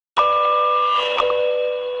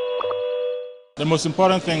The most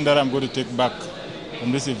important thing that I'm going to take back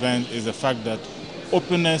from this event is the fact that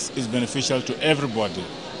openness is beneficial to everybody,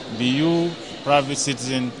 be you, private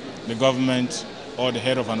citizen, the government, or the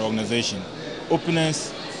head of an organization.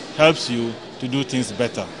 Openness helps you to do things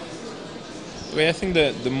better. Well, I think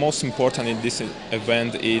that the most important in this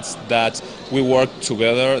event is that we work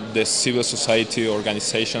together, the civil society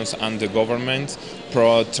organizations and the government,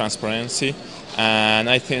 pro transparency. And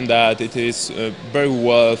I think that it is very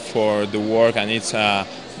well for the work, and it's a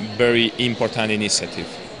very important initiative.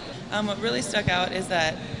 What really stuck out is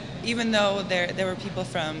that even though there were people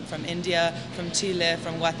from India, from Chile,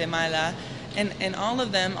 from Guatemala, and all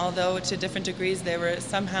of them, although to different degrees, they were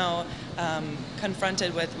somehow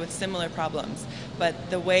confronted with similar problems. But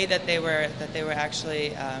the way that they were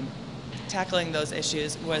actually tackling those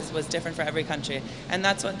issues was different for every country, and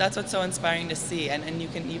that's what's so inspiring to see. And you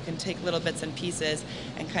can take little bits and pieces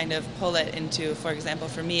and kind of pull it into, for example,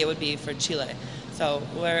 for me it would be for Chile. So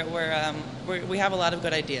we have a lot of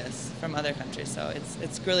good ideas from other countries. So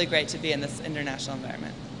it's really great to be in this international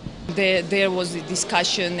environment. There was a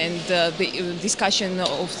discussion the discussion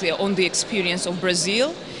on the experience of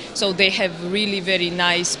Brazil. So they have really very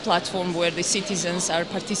nice platform where the citizens are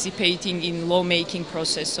participating in lawmaking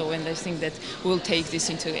process. So, and I think that we'll take this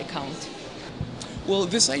into account. Well,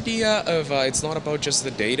 this idea of it's not about just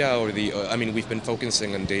the data or I mean, we've been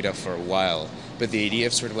focusing on data for a while, but the idea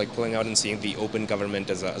of sort of like pulling out and seeing the open government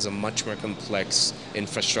as a much more complex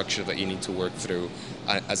infrastructure that you need to work through,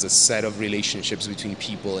 as a set of relationships between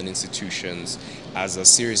people and institutions, as a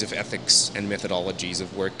series of ethics and methodologies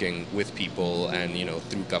of working with people and, you know,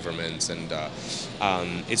 through governments. And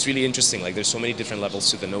it's really interesting. Like, there's so many different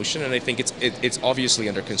levels to the notion, and I think it's obviously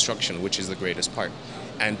under construction, which is the greatest part.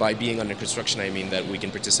 And by being under construction, I mean that we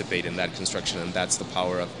can participate in that construction, and that's the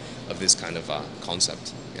power of this kind of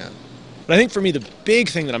concept. Yeah. But I think for me, the big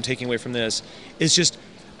thing that I'm taking away from this is just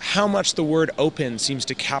how much the word open seems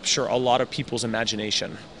to capture a lot of people's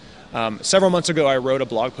imagination. Several months ago, I wrote a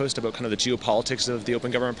blog post about kind of the geopolitics of the Open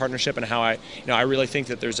Government Partnership and how I really think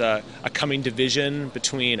that there's a coming division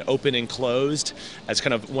between open and closed as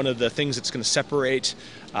kind of one of the things that's going to separate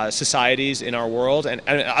societies in our world. And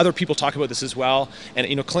other people talk about this as well. And,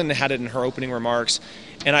 you know, Clinton had it in her opening remarks.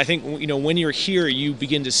 And I think, you know, when you're here, you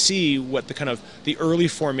begin to see what the kind of the early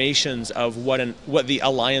formations of what the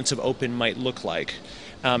alliance of open might look like.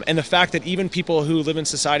 And the fact that even people who live in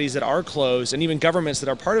societies that are closed, and even governments that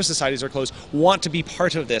are part of societies that are closed, want to be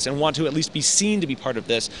part of this and want to at least be seen to be part of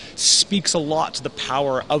this, speaks a lot to the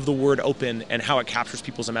power of the word open and how it captures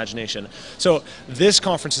people's imagination. So this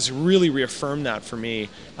conference has really reaffirmed that for me,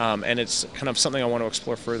 and it's kind of something I want to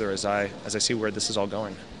explore further as I see where this is all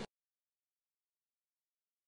going.